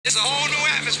It's a whole new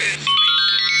atmosphere.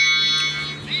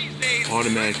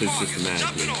 Automatically,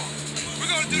 systematically. We're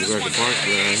going to do this part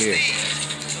right here.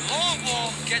 Long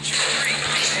ball, get you three.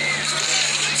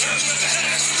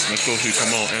 Let's go see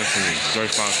Carmelo Anthony,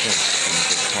 35 points in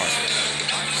the fifth part.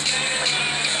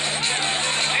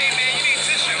 Hey man, you need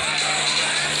tissue.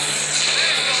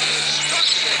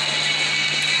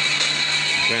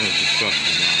 Random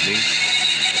destruction, not me.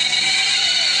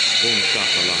 Boom,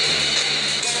 shakalaka.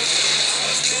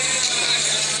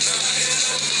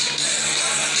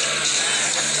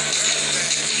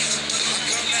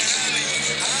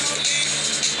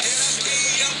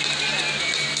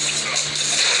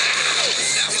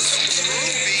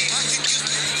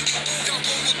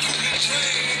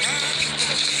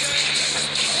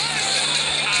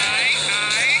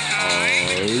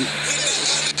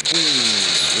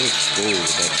 Let's go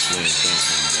with that slam dunk.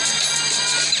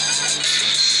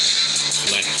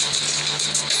 Flex.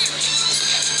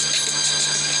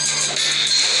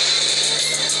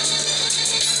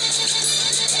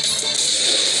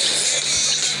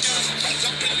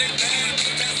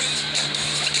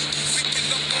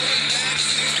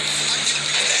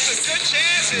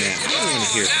 Man, I don't want to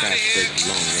hear fast break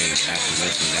long range after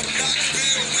missing that dunk.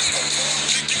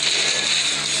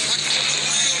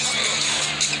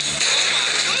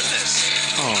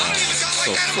 Oh,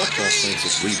 so fuck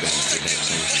offensive rebounds with that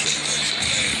same shit.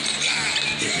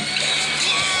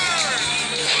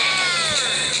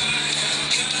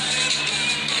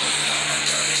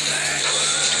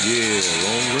 Yeah,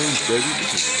 long range, baby.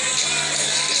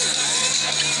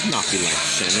 Knock you like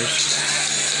centers.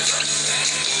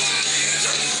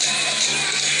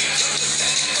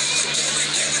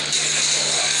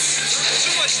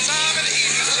 Too much time in the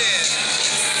easy chair.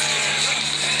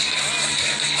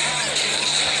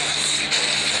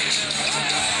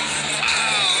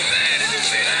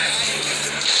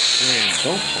 Man,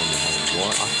 don't call me home,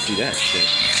 boy. I see that shit.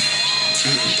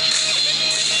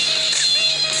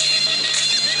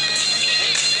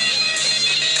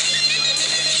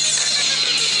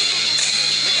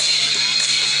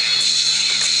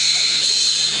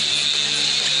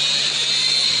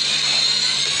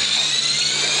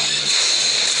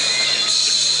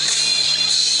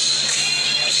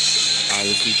 Alright,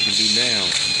 let's see what you can do now.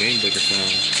 Game breaker time.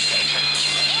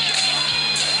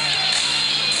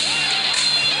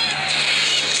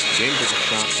 Game breaker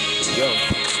shot. Here we go.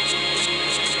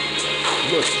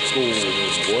 Let's go,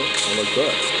 boy. I like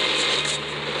that.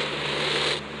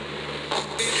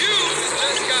 You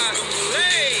just got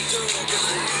played.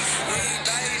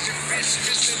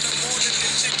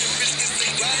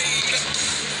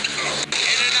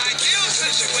 In an ideal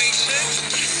situation,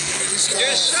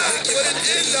 your shot wouldn't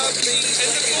end up in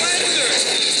the blender.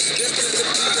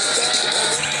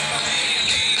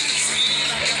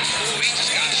 We just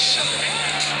got shot.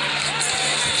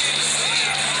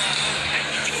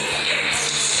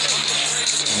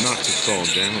 Knock the fall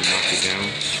down, knock it down.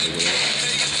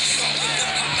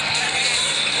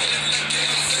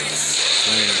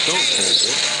 Slam dunk,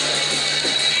 boy.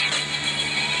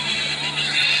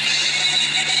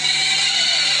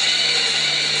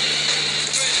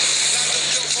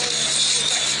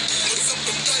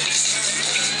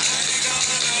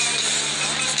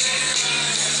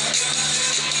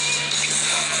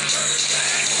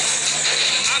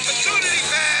 Opportunity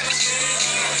pass.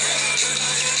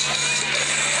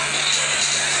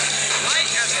 Light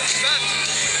as a feather.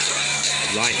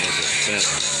 Light as a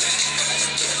feather.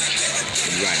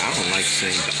 Right, I don't like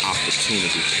saying the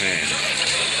opportunity pass.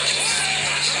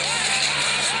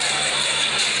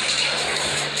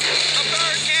 A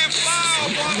bird can't fly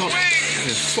on one wing.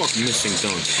 Man, fuck missing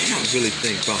dunks. I'm not really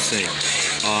thinking about saying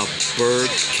a bird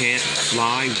can't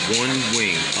fly one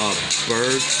wing. A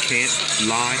bird can't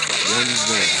fly one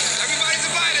wing. Everybody's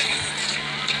invited.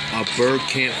 A bird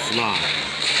can't fly.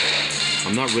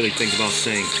 I'm not really thinking about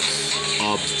saying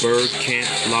a bird can't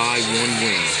fly one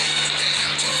wing.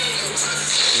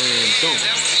 Don't.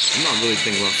 I'm not really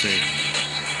thinking about saying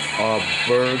a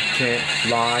bird can't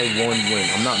fly one wing.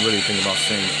 I'm not really thinking about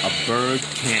saying a bird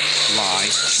can't fly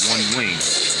one wing.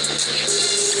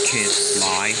 Can't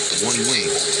fly one wing.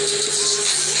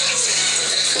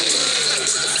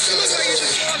 You look like you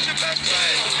just lost your best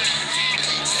friend.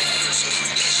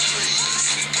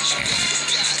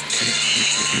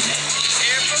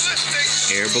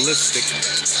 Air ballistic.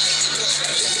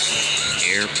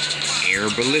 Air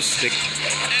ballistic.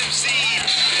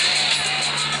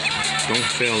 Don't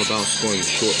fail about scoring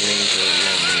short range or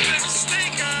long range.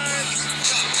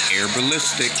 Air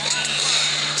ballistic.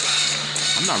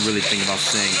 I'm not really thinking about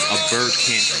saying a bird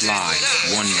can't fly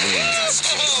one wing.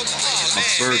 A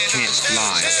bird can't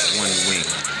fly one wing.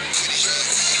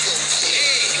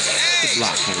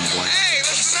 block, homeboy. Hey,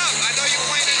 listen up. I know you're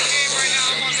playing in the game right now.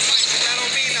 I'm on the mic, but that don't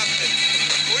mean nothing.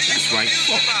 What are you That's right.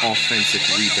 Fuck offensive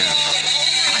rebound.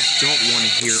 I don't want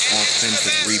to hear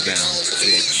offensive rebound,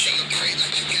 bitch.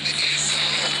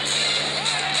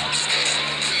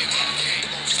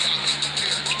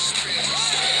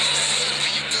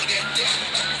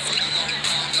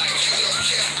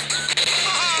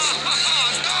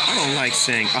 I don't like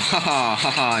saying,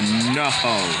 no.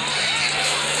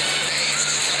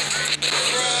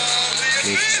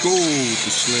 Let's go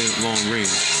to slam long range.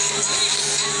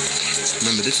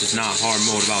 Remember, this is not hard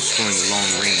mode about scoring a long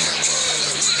range.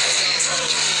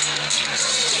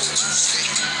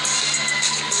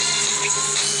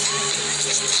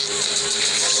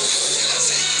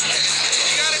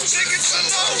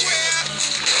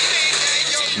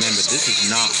 Remember, this is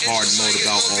not hard mode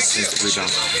about offensive rebound.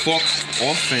 Fuck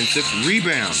offensive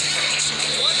rebound.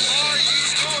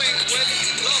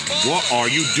 What are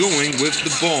you doing with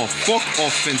the ball? Fuck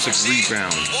offensive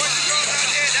rebound.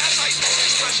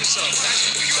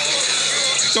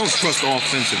 Don't trust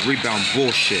offensive rebound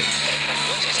bullshit.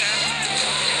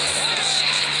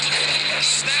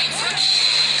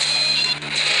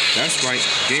 That's right,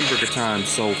 game breaker time,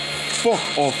 so fuck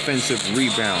offensive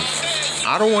rebounds.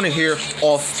 I don't want to hear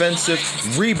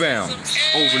offensive rebounds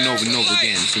over and over and over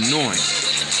again. It's annoying.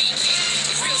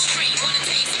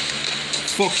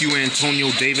 Fuck you, Antonio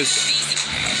Davis.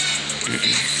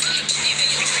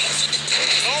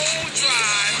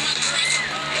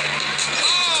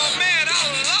 Oh man, I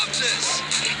love this.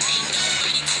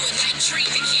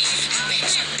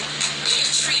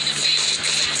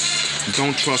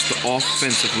 Don't trust the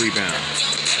offensive rebound.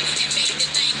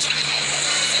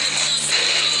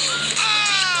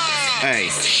 Hey,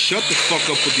 shut the fuck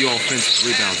up with the offensive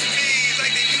rebounds.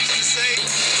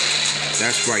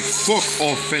 That's right, fuck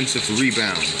offensive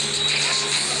rebounds.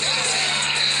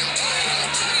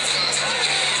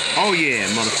 Oh yeah,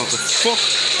 motherfucker, fuck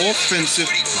offensive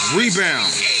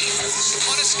rebounds.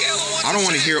 I don't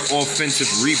want to hear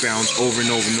offensive rebounds over and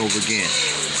over and over again.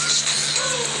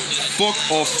 Fuck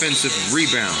offensive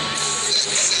rebounds.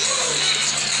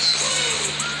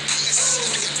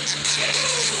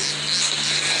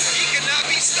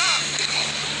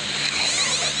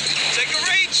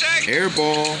 Air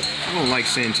ball. I don't like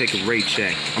saying take a rate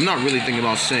check. I'm not really thinking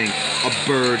about saying a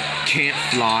bird can't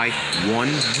fly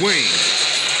one wing.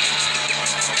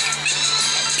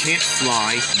 Can't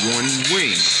fly one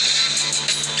wing.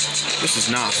 This is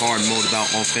not hard mode about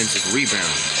offensive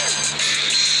rebound.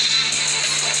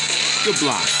 Good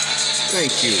block.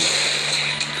 Thank you.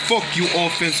 Fuck you,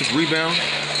 offensive rebound.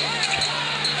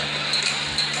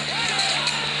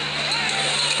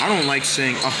 I don't like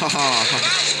saying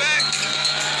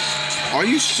Are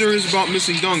you serious about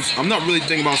missing dunks? I'm not really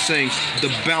thinking about saying the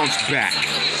bounce back.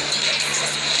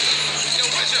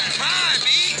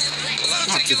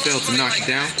 Not to fail to knock it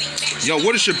down. Yo,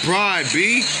 what is your pride,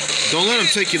 B? Don't let him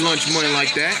take your lunch money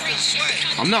like that.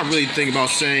 I'm not really thinking about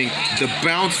saying the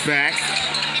bounce back.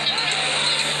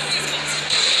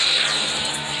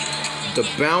 The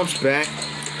bounce back.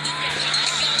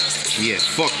 Yeah,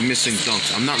 fuck missing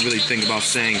dunks. I'm not really thinking about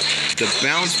saying the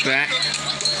bounce back.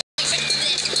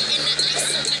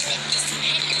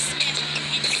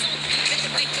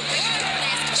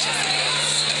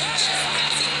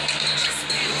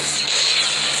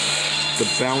 The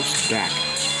bounce back.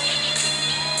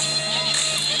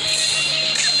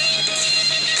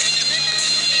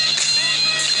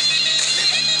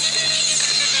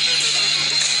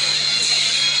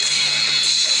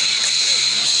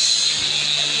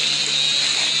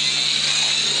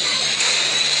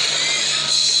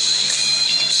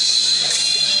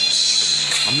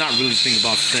 I'm not really thinking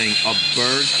about saying a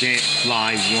bird can't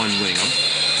fly one wing.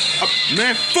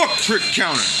 Man, fuck trick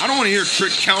counter. I don't want to hear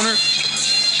trick counter.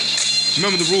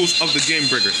 Remember the rules of the game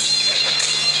breaker.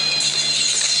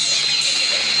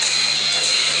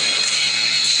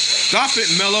 Stop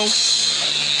it, Melo. What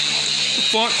the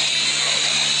fuck?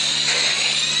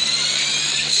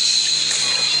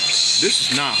 This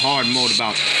is not hard mode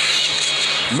about.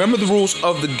 Remember the rules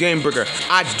of the game breaker.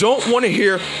 I don't want to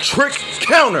hear trick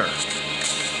counter.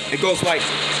 It goes like.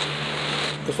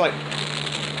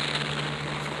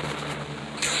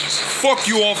 Fuck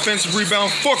you, offensive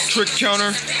rebound. Fuck trick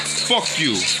counter. Fuck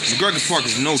you. McGregor Park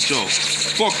is no joke.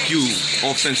 Fuck you,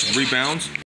 offensive rebounds.